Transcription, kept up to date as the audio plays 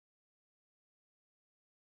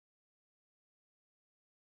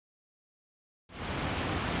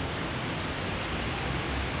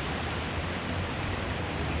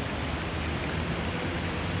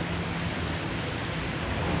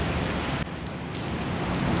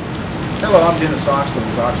Hello, I'm Dennis Oxley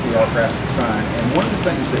with Oxley Art Craft Design, and one of the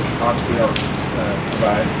things that Oxley Art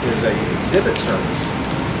provides is a exhibit service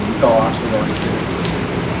we call Oxley Art Exhibit.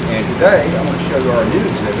 And today I want to show you our new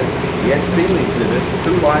exhibit, the Ed Stilley Exhibit,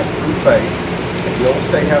 Through Life, Through Faith, at the Old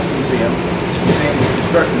Sate House Museum. This museum was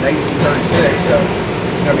constructed in 1836, so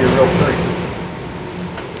this is going to be a real treat.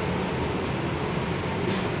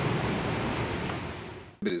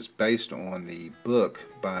 It is based on the book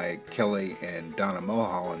by Kelly and Donna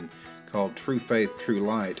Mulholland called True Faith, True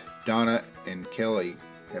Light. Donna and Kelly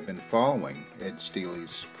have been following Ed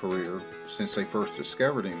Stilley's career since they first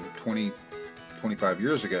discovered him 25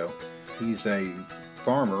 years ago. He's a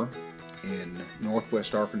farmer in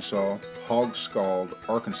northwest Arkansas, Hog Scald,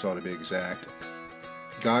 Arkansas to be exact.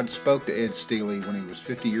 God spoke to Ed Stilley when he was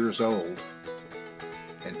 50 years old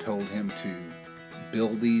and told him to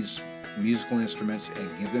build these musical instruments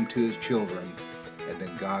and give them to his children, and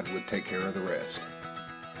then God would take care of the rest.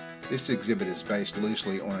 This exhibit is based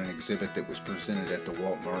loosely on an exhibit that was presented at the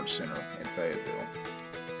Walton Arts Center in Fayetteville.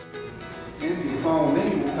 And if you follow me,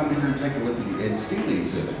 we'll come in here and take a look at the Ed Stilley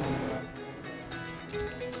exhibit.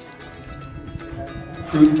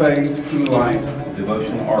 True Faith, True Light,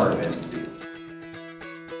 Devotional Art of Ed Stilley.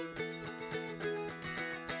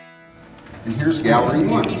 And here's Gallery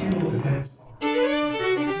 1.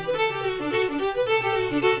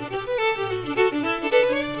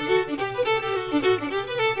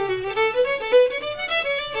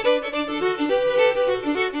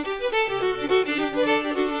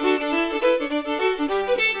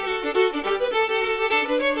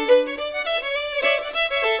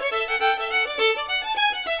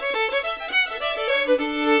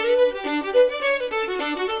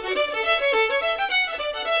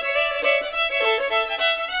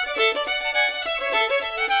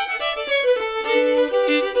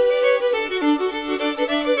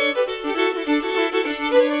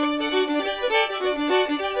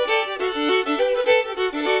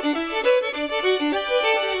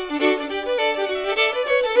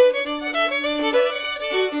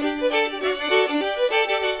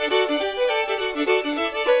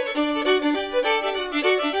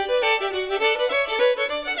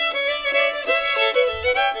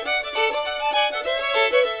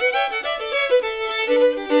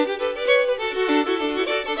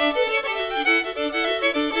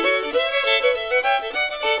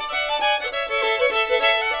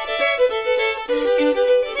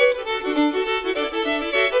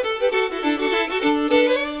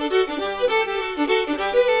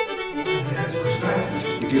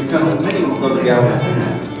 If you come with me, we'll go to Gallery 2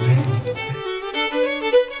 now.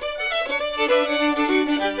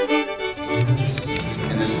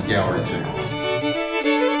 And this is Gallery 2.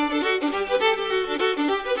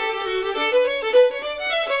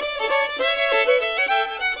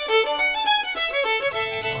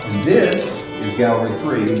 And this is Gallery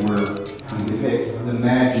 3, where we depict the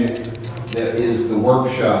magic that is the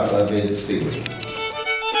workshop of Ed Stilley.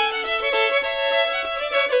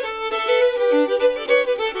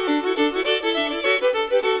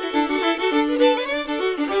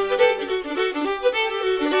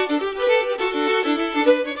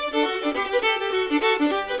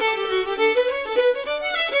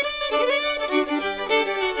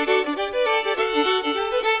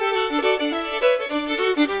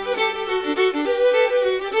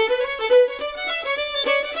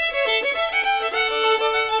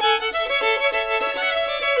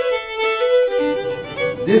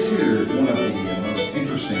 This here is one of the most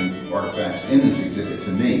interesting artifacts in this exhibit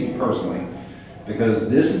to me personally, because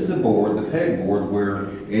this is the board, the pegboard, where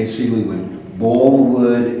Ed Stilley would boil the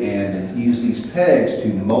wood and use these pegs to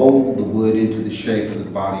mold the wood into the shape of the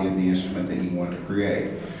body of the instrument that he wanted to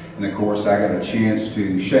create. And of course, I got a chance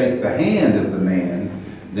to shake the hand of the man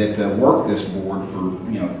that worked this board for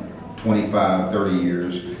 25, 30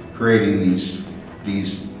 years, creating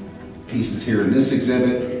these pieces here in this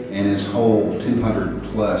exhibit and his whole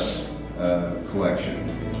 200-plus collection.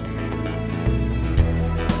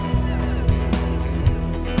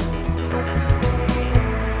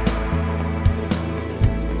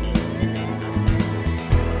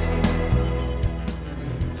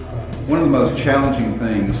 One of the most challenging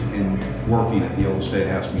things in working at the Old Sate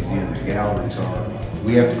House Museum's galleries are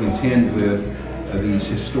we have to contend with these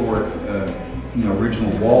historic,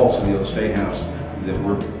 original walls of the Old Sate House that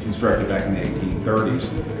were constructed back in the 1830s.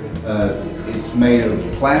 It's made of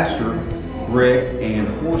plaster, brick, and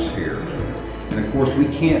horsehair. And of course, we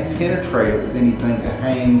can't penetrate it with anything to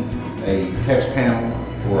hang a text panel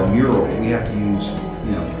or a mural. We have to use,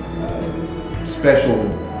 special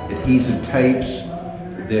adhesive tapes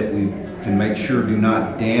that we can make sure do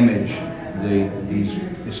not damage these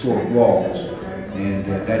historic walls. And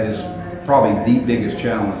that is probably the biggest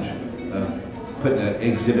challenge of putting an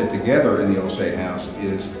exhibit together in the Old Sate House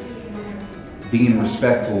is being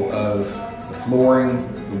respectful of the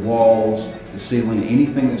flooring, the walls, the ceiling,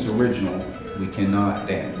 anything that's original, we cannot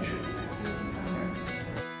damage.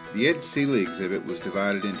 The Ed Stilley exhibit was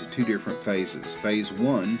divided into two different phases. Phase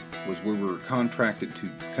 1 was where we were contracted to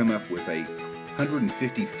come up with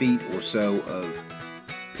 150 feet or so of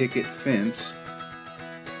picket fence.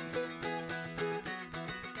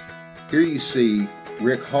 Here you see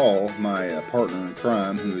Rick Hall, my partner in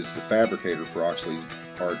crime, who is the fabricator for Oxley's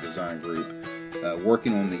art design group,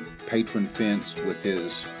 working on the patron fence with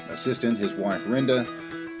his assistant, his wife Renda,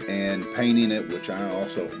 and painting it, which I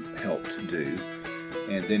also helped do,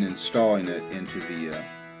 and then installing it into the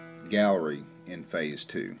gallery in phase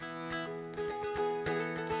 2.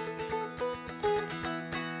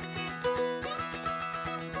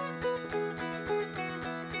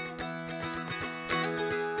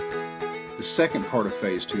 The second part of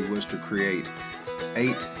phase 2 was to create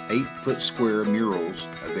 8-foot square murals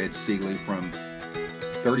of Ed Stilley from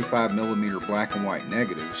 35mm black and white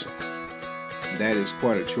negatives. That is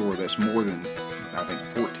quite a chore. That's more than, I think,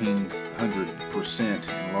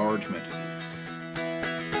 1,400% enlargement.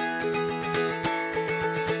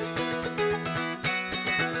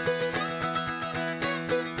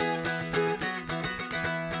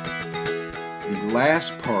 The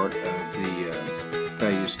last part of the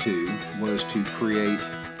phase 2 was to create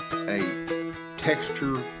a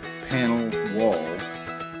texture panel wall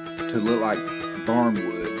to look like barn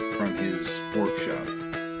wood from his workshop.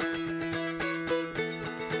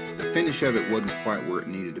 The finish of it wasn't quite where it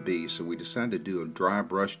needed to be, so we decided to do a dry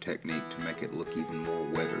brush technique to make it look even more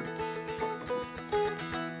weathered.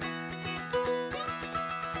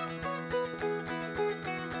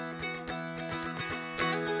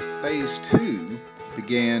 Phase 2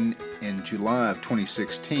 began in July of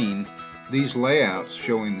 2016. These layouts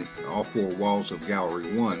showing all 4 walls of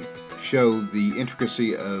Gallery 1 show the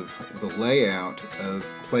intricacy of the layout of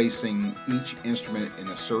placing each instrument in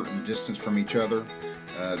a certain distance from each other.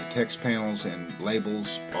 The text panels and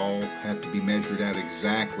labels all have to be measured out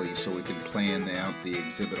exactly so we can plan out the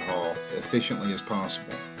exhibit hall efficiently as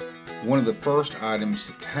possible. One of the first items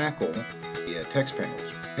to tackle the text panels.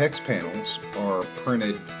 Text panels are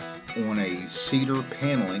printed on a cedar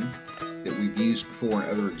paneling that we've used before in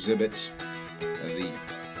other exhibits. The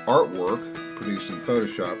artwork, produced in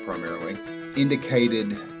Photoshop primarily,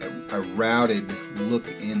 indicated a routed look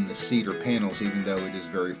in the cedar panels, even though it is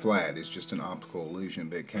very flat. It's just an optical illusion,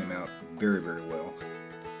 but it came out very, very well.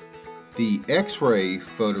 The X-ray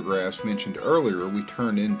photographs mentioned earlier, we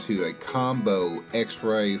turned into a combo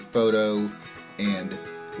X-ray photo and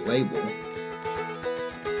label.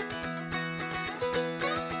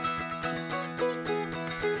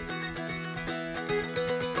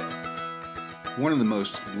 One of the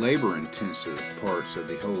most labor-intensive parts of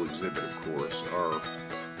the whole exhibit, of course, are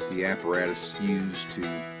the apparatus used to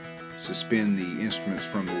suspend the instruments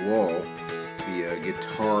from the wall, the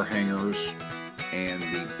guitar hangers, and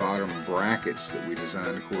the bottom brackets that we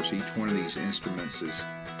designed. Of course, each one of these instruments is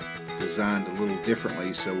designed a little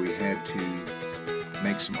differently, so we had to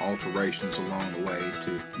make some alterations along the way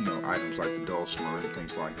to, items like the dulcimer and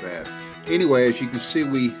things like that. Anyway, as you can see,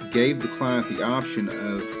 we gave the client the option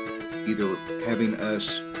of either having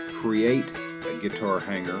us create a guitar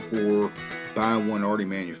hanger or buy one already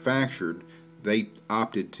manufactured. They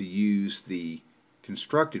opted to use the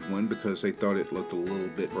constructed one because they thought it looked a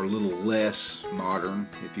little less modern,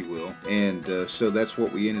 if you will, and so that's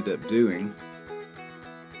what we ended up doing.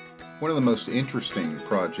 One of the most interesting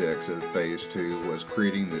projects of Phase 2 was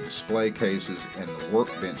creating the display cases and the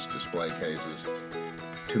workbench display cases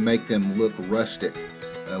to make them look rustic,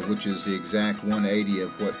 which is the exact 180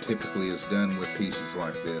 of what typically is done with pieces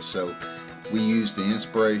like this. So we used the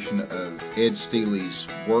inspiration of Ed Stilley's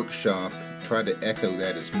workshop, tried to echo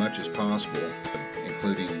that as much as possible,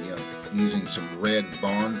 including using some red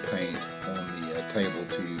barn paint on the table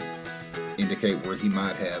to indicate where he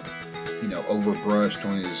might have overbrushed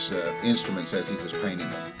on his instruments as he was painting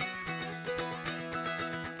them.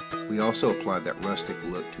 We also applied that rustic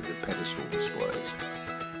look to the pedestal displays.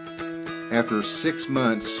 After 6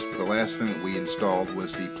 months, the last thing that we installed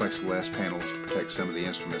was the plexiglass panels to protect some of the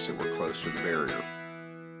instruments that were close to the barrier.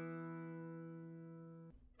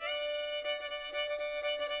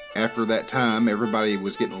 After that time, everybody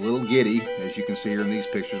was getting a little giddy. As you can see here in these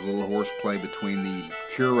pictures, a little horseplay between the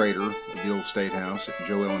curator of the Old State House,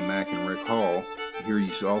 Joellen Mack and Rick Hall. Here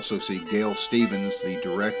you also see Gail Stevens, the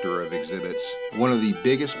director of exhibits. One of the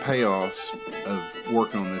biggest payoffs of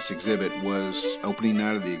working on this exhibit was opening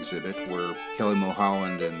night of the exhibit, where Kelly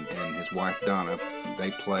Mulholland and his wife Donna,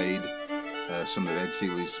 they played some of Ed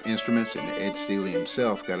Stilley's instruments, and Ed Stilley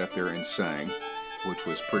himself got up there and sang, which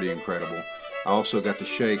was pretty incredible. I also got to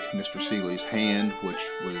shake Mr. Stilley's hand, which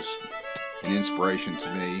was an inspiration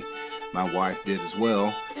to me. My wife did as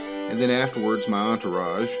well. And then afterwards, my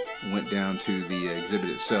entourage went down to the exhibit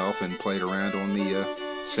itself and played around on the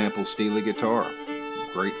sample Stilley guitar.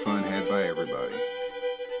 Great fun had by everybody.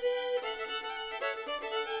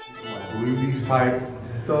 Some like blues type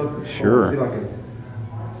stuff. Sure. See like a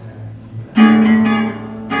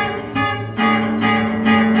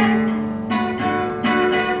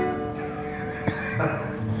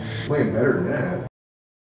playing better than that.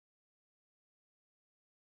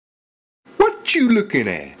 What you looking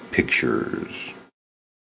at? Pictures.